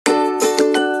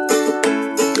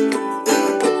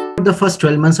the first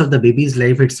 12 months of the baby's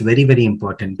life, it's very, very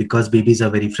important because babies are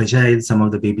very fragile. Some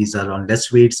of the babies are on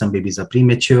less weight, some babies are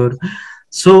premature.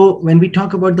 So when we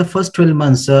talk about the first 12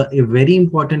 months, a very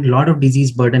important lot of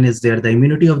disease burden is there. The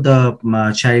immunity of the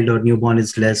child or newborn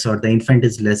is less, or the infant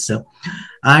is less.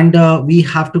 And we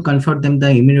have to confer them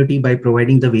the immunity by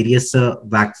providing the various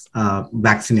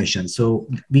vaccinations. So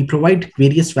we provide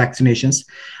various vaccinations.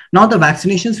 Now, the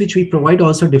vaccinations which we provide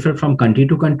also differ from country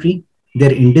to country.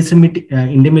 Their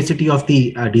endemicity of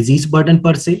the disease burden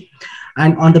per se.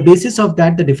 And on the basis of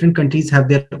that, the different countries have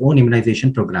their own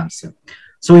immunization programs.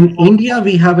 So in India,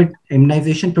 we have an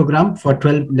immunization program for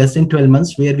less than 12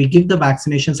 months, where we give the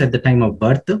vaccinations at the time of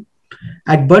birth.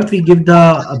 At birth, we give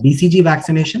the BCG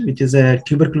vaccination, which is a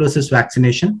tuberculosis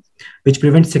vaccination, which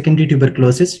prevents secondary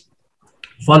tuberculosis.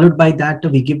 Followed by that,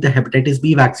 we give the hepatitis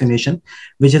B vaccination,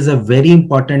 which is a very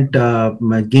important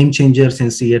game changer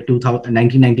since the year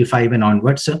 1995 and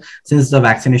onwards, since the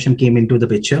vaccination came into the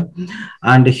picture.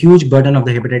 And a huge burden of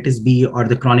the hepatitis B or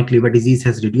the chronic liver disease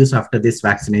has reduced after this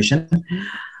vaccination.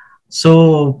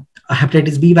 So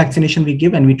hepatitis B vaccination we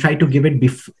give, and we try to give it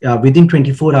within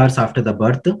 24 hours after the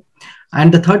birth.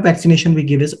 And the third vaccination we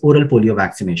give is oral polio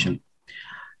vaccination.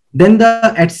 Then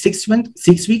at 6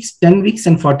 weeks, 10 weeks,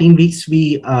 and 14 weeks,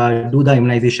 we do the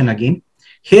immunization again.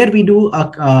 Here we do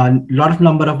a lot of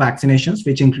number of vaccinations,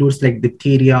 which includes like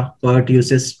diphtheria,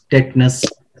 pertussis, tetanus,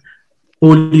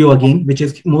 polio again, which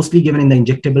is mostly given in the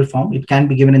injectable form. It can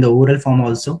be given in the oral form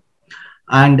also.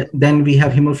 And then we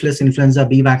have Haemophilus influenza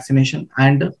B vaccination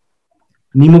and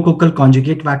pneumococcal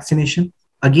conjugate vaccination,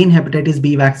 again hepatitis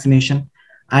B vaccination,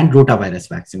 and rotavirus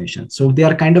vaccination. So they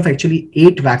are kind of actually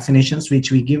 8 vaccinations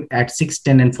which we give at 6,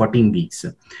 10, and 14 weeks.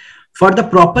 For the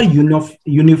proper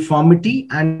uniformity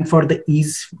and for the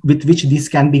ease with which these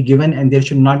can be given, and there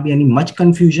should not be any much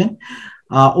confusion,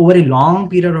 over a long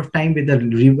period of time with the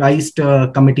revised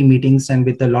committee meetings and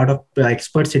with a lot of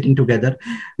experts sitting together,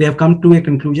 they have come to a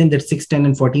conclusion that 6, 10,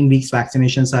 and 14 weeks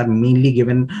vaccinations are mainly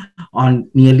given on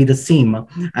nearly the same.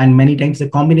 And many times the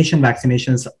combination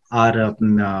vaccinations are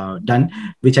done,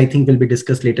 which I think will be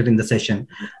discussed later in the session.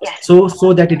 Yes.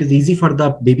 So that it is easy for the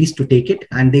babies to take it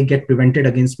and they get prevented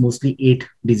against mostly 8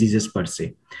 diseases per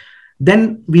se.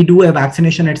 Then we do a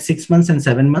vaccination at 6 months and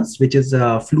 7 months, which is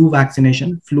a flu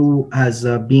vaccination. Flu has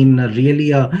been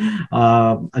really,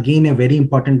 again, a very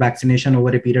important vaccination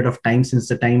over a period of time, since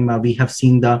the time we have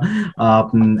seen the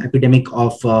epidemic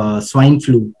of swine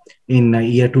flu in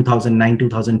year 2009,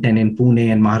 2010 in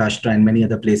Pune and Maharashtra and many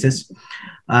other places.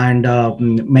 And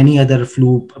many other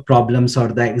flu problems, or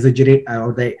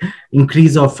the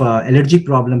increase of allergic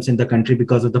problems in the country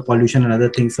because of the pollution and other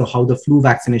things. So how the flu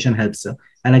vaccination helps.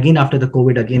 And again, after the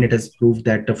COVID, again, it has proved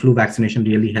that the flu vaccination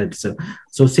really helps.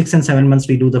 So 6 and 7 months,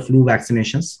 we do the flu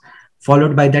vaccinations.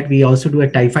 Followed by that, we also do a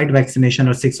typhoid vaccination,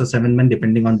 or 6 or 7 months,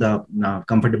 depending on the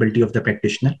comfortability of the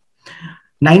practitioner.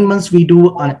 9 months, we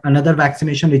do another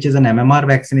vaccination, which is an MMR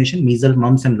vaccination, measles,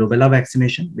 mumps, and rubella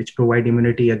vaccination, which provide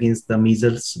immunity against the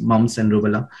measles, mumps, and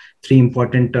rubella, 3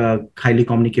 important highly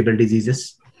communicable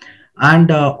diseases.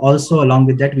 And also along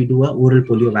with that, we do a oral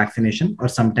polio vaccination, or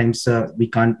sometimes we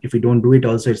can't, if we don't do it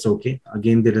also, it's okay.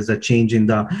 Again, there is a change in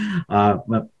the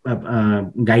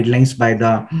guidelines by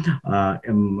the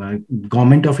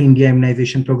Government of India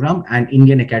Immunization Program and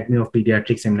Indian Academy of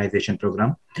Pediatrics Immunization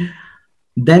Program.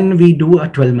 Then we do a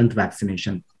 12-month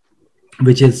vaccination,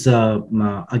 which is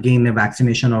again a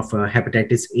vaccination of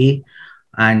hepatitis A.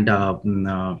 And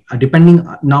depending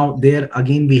now, there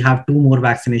again we have 2 more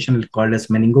vaccinations called as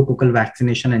meningococcal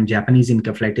vaccination and Japanese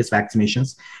encephalitis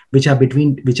vaccinations, which are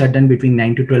done between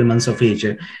 9 to 12 months of age.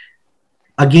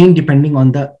 Again, depending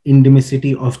on the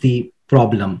endemicity of the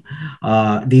problem.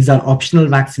 These are optional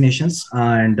vaccinations,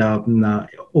 and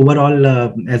overall,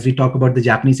 as we talk about the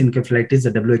Japanese encephalitis,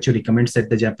 the WHO recommends that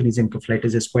the Japanese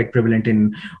encephalitis is quite prevalent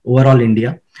in overall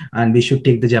India, and we should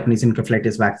take the Japanese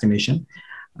encephalitis vaccination.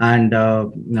 And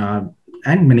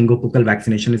meningococcal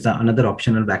vaccination is another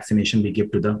optional vaccination we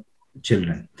give to the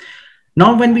children.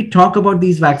 Now, when we talk about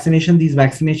these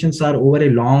vaccinations are over a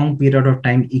long period of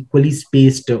time, equally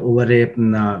spaced over a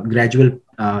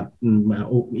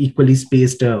equally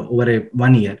spaced over a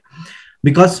 1 year.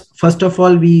 Because first of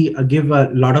all, we give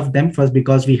a lot of them first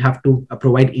because we have to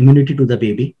provide immunity to the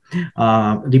baby.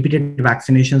 Repeated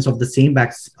vaccinations of the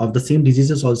same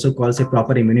diseases also cause a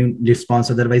proper immune response.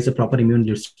 Otherwise, the proper immune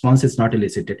response is not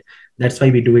elicited. That's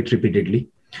why we do it repeatedly.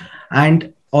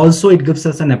 And also, it gives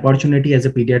us an opportunity as a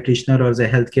pediatrician or as a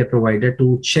healthcare provider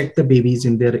to check the babies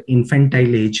in their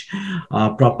infantile age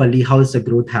properly. How is the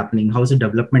growth happening? How is the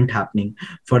development happening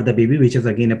for the baby, which is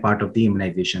again a part of the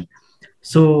immunization.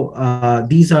 So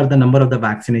these are the number of the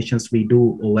vaccinations we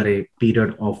do over a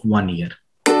period of 1 year.